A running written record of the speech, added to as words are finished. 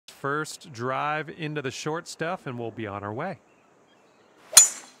first drive into the short stuff, and we'll be on our way.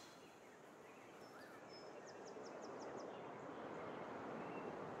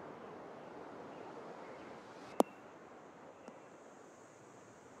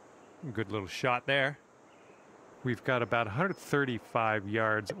 Good little shot there. We've got about 135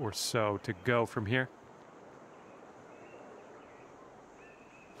 yards or so to go from here.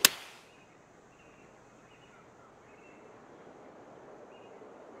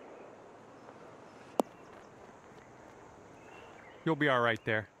 You'll be all right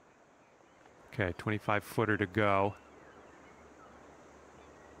there. Okay, 25-footer to go.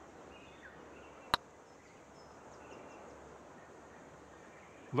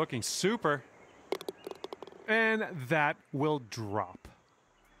 Looking super. And that will drop.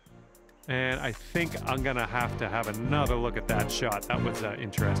 And I think I'm going to have another look at that shot. That was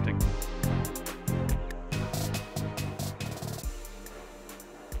interesting.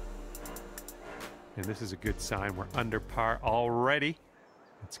 And this is a good sign. We're under par already.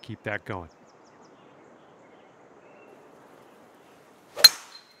 Let's keep that going.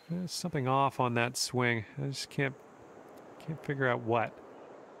 There's something off on that swing. I just can't figure out what.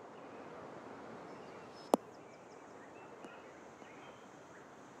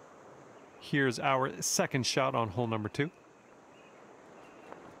 Here's our second shot on hole number 2.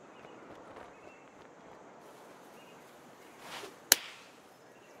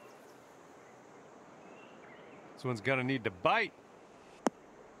 This one's gonna need to bite.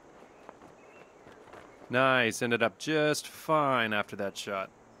 Nice, ended up just fine after that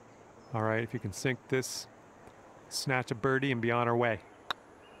shot. All right, if you can sink this, snatch a birdie and be on our way.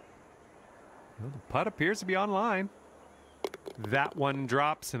 Well, the putt appears to be on line. That one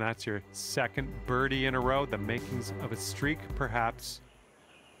drops, and that's your second birdie in a row. The makings of a streak, perhaps.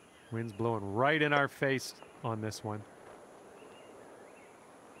 Wind's blowing right in our face on this one.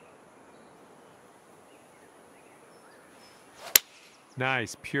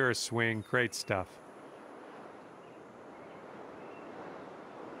 Nice, pure swing. Great stuff.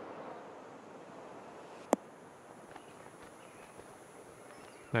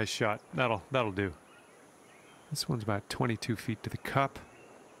 Nice shot. That'll do. This one's about 22 feet to the cup.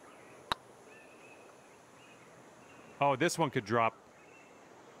 Oh, this one could drop.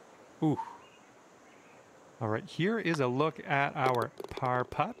 Ooh. All right, here is a look at our par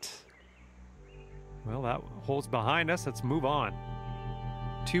putt. Well, that hole's behind us. Let's move on.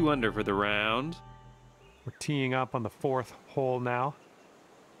 2 under for the round. We're teeing up on the 4th hole now.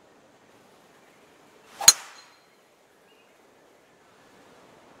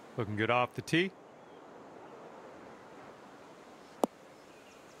 Looking good off the tee.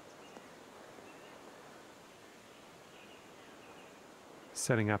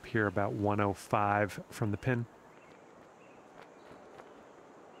 Setting up here about 105 from the pin.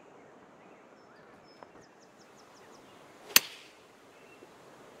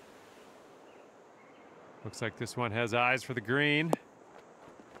 Looks like this one has eyes for the green.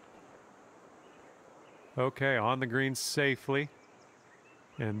 Okay, on the green safely.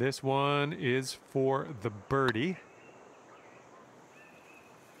 And this one is for the birdie.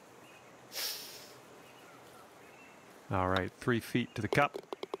 All right, 3 feet to the cup.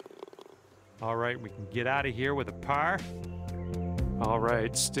 All right, we can get out of here with a par. All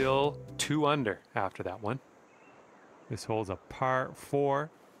right, still 2 under after that one. This hole's a par 4.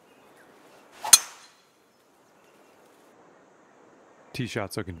 Tee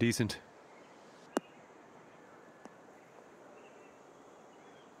shot's looking decent.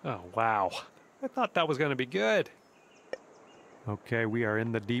 Oh, wow. I thought that was going to be good. Okay, we are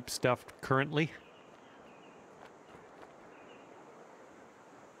in the deep stuff currently.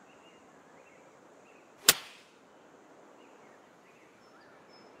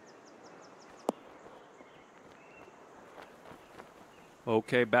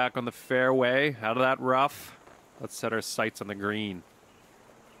 Okay, back on the fairway, out of that rough. Let's set our sights on the green.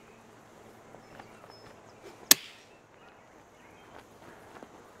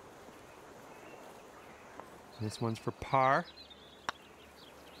 This one's for par.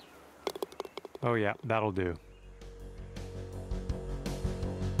 Oh yeah, that'll do.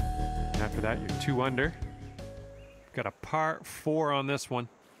 And after that, you're 2 under. Got a par 4 on this one.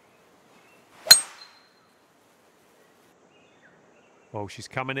 Oh, she's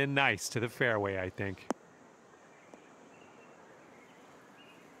coming in nice to the fairway, I think.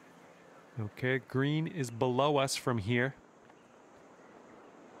 Okay, green is below us from here.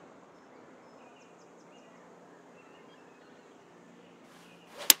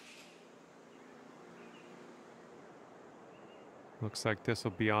 Looks like this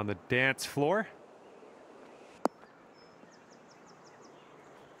will be on the dance floor.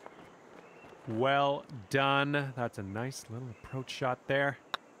 Well done. That's a nice little approach shot there.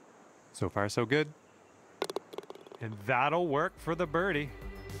 So far, so good. And that'll work for the birdie.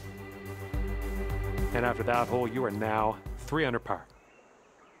 And after that hole, you are now 3 under par.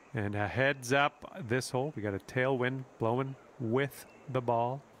 And a heads up this hole. We got a tailwind blowing with the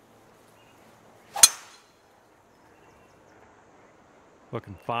ball.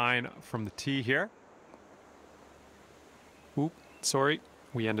 Looking fine from the tee here. Oop, sorry.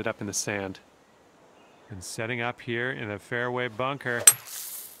 We ended up in the sand. And setting up here in the fairway bunker.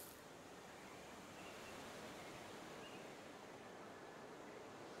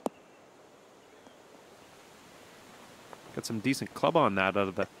 Got some decent club on that out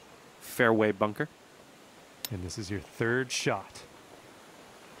of the fairway bunker. And this is your 3rd shot.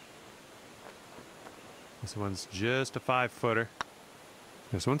 This one's just a 5-footer.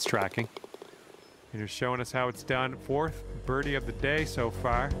 This one's tracking. And you're showing us how it's done. 4th birdie of the day so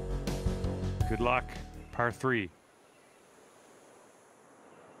far. Good luck. Par 3.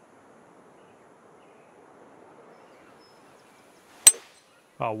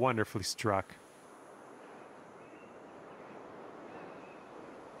 Oh, wonderfully struck.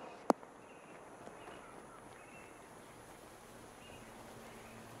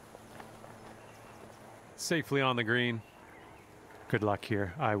 Safely on the green. Good luck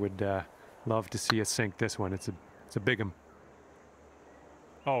here. I would love to see us sink this one. It's a big 'em.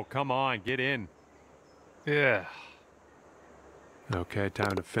 Oh, come on, get in. Yeah. Okay,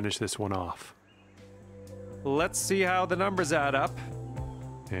 time to finish this one off. Let's see how the numbers add up.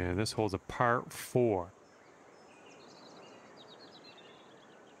 And this hole's a par 4.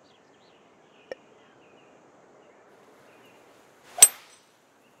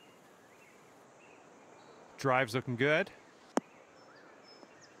 Drive's looking good.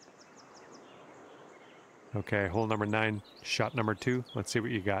 Okay, hole number 9, shot number 2. Let's see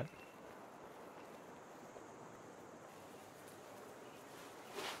what you got.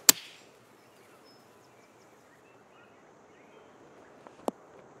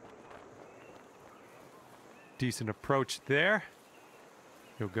 Decent approach there.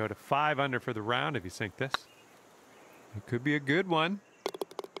 You'll go to 5 under for the round if you sink this. It could be a good one.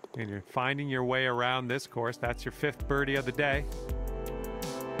 And you're finding your way around this course. That's your 5th birdie of the day.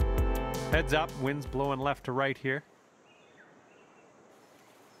 Heads up, wind's blowing left to right here.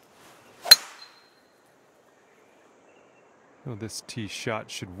 Oh, this tee shot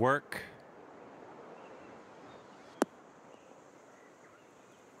should work.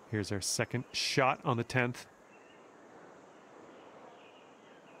 Here's our 2nd shot on the 10th.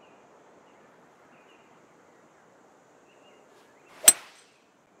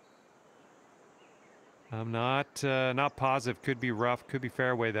 I'm not positive. Could be rough. Could be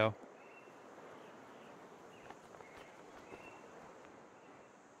fairway though.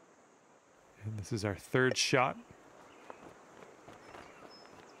 And this is our 3rd shot.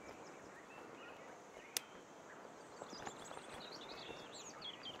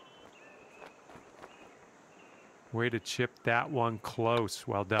 Way to chip that one close.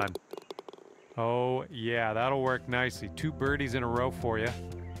 Well done. Oh yeah, that'll work nicely. 2 birdies in a row for you.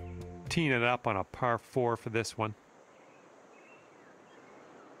 Teeing it up on a par 4 for this one.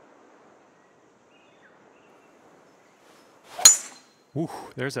 Ooh,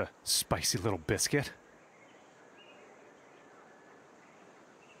 there's a spicy little biscuit.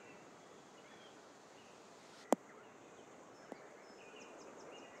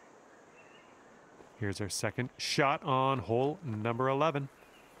 Here's our 2nd shot on hole number 11.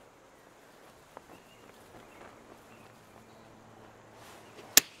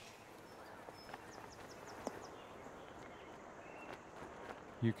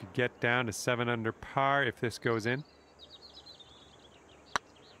 You could get down to 7 under par if this goes in.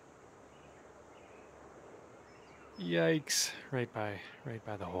 Yikes, right by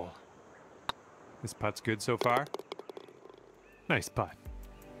the hole. This putt's good so far. Nice putt.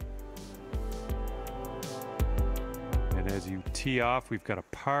 And as you tee off, we've got a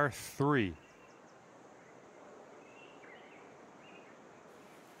par 3.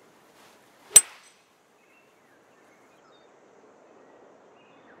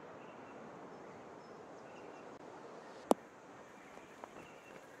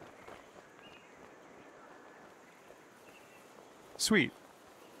 Sweet.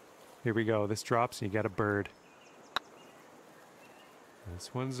 Here we go. This drops and you got a bird.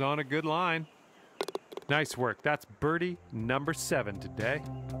 This one's on a good line. Nice work. That's birdie number 7 today.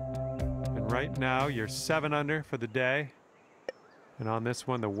 And right now you're 7 under for the day. And on this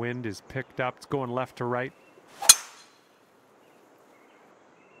one, the wind is picked up. It's going left to right.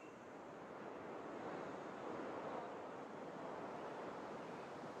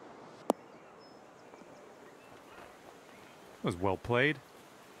 was well played.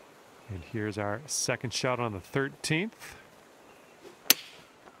 And here's our second shot on the 13th.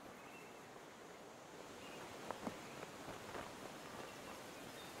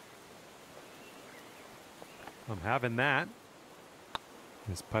 I'm having that.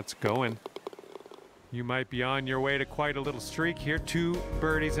 This putt's going. You might be on your way to quite a little streak here. 2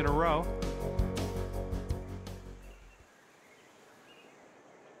 birdies in a row.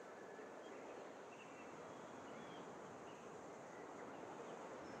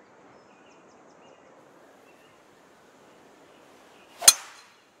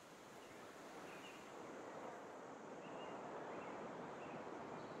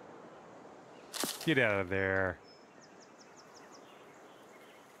 Get out of there.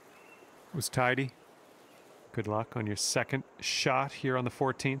 It was tidy. Good luck on your second shot here on the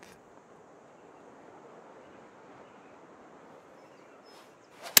 14th.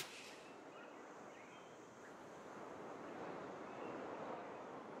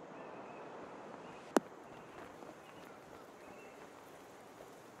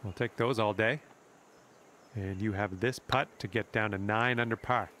 We'll take those all day. And you have this putt to get down to 9 under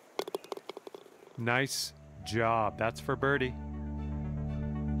par. Nice job. That's for birdie.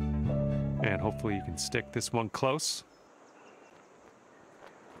 And hopefully you can stick this one close.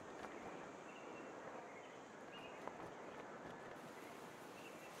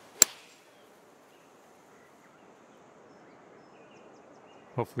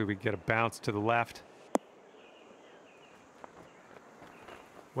 Hopefully we get a bounce to the left.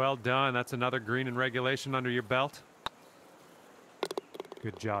 Well done. That's another green in regulation under your belt.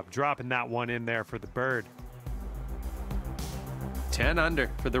 Good job dropping that one in there for the bird. 10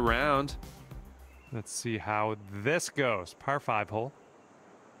 under for the round. Let's see how this goes. Par 5 hole.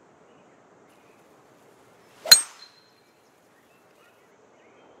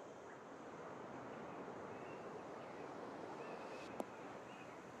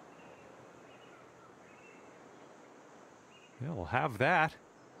 Yeah, we'll have that.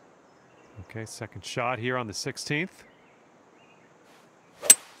 Okay, second shot here on the 16th.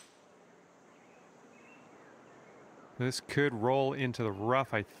 This could roll into the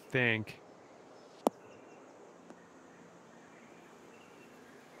rough, I think.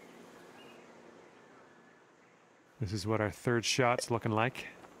 This is what our third shot's looking like.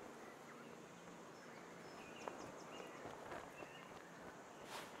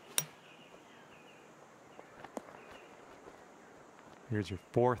 Here's your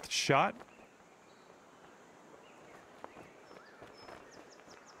fourth shot.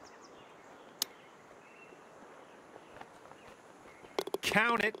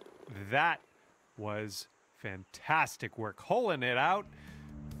 Count it. That was fantastic work. Holing it out.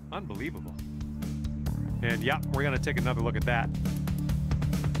 Unbelievable. And yeah, we're going to take another look at that.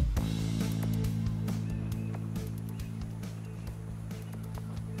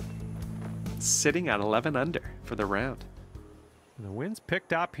 Sitting at 11 under for the round. And the wind's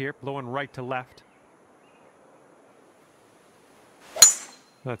picked up here, blowing right to left.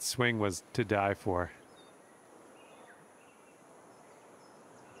 That swing was to die for.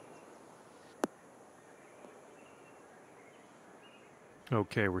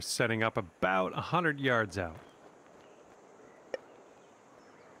 Okay, we're setting up about 100 yards out.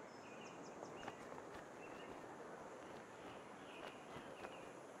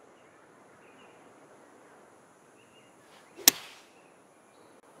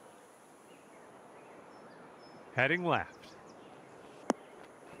 Heading left.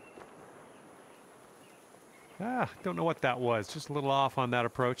 Don't know what that was. Just a little off on that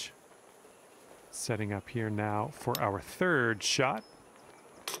approach. Setting up here now for our third shot.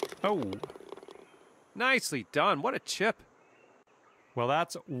 Oh, Nicely done. What a chip. well,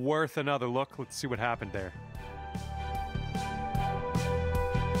 that's worth another look. Let's see what happened there.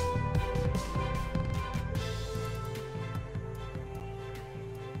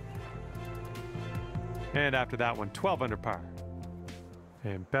 And after that one, 12 under par.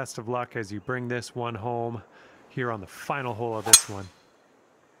 And best of luck as you bring this one home here on the final hole of this one.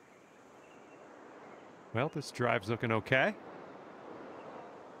 Well, this drive's looking okay.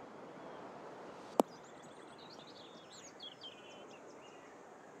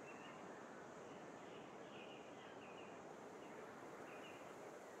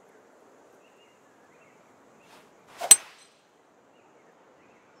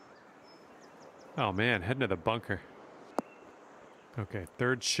 Oh man, heading to the bunker. Okay,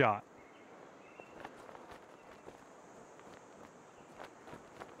 third shot.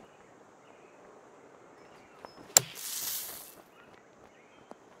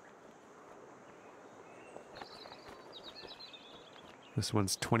 This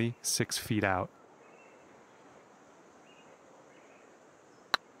one's 26 feet out.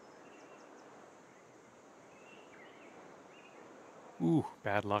 Ooh,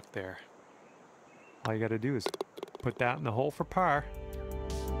 bad luck there. All you got to do is put that in the hole for par.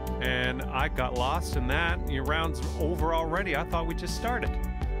 And I got lost in that. Your round's over already. I thought we just started.